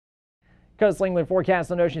Coastal England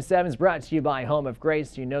forecast on Ocean 7 is brought to you by Home of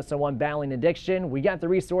Grace. Do you know someone battling addiction? We got the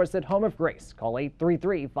resource at Home of Grace. Call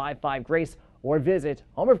 833-55-GRACE or visit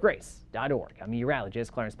homeofgrace.org. I'm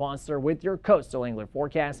meteorologist Clarence Ponsler with your Coastal England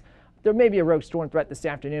forecast. There may be a rogue storm threat this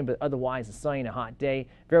afternoon, but otherwise a sunny and a hot day.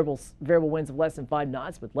 Variable winds of less than 5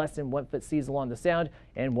 knots with less than 1 foot seas along the sound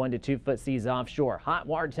and 1 to 2 foot seas offshore. Hot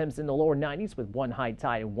water temps in the lower 90s with 1 high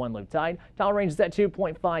tide and 1 low tide. Tide range is at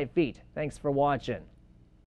 2.5 feet. Thanks for watching.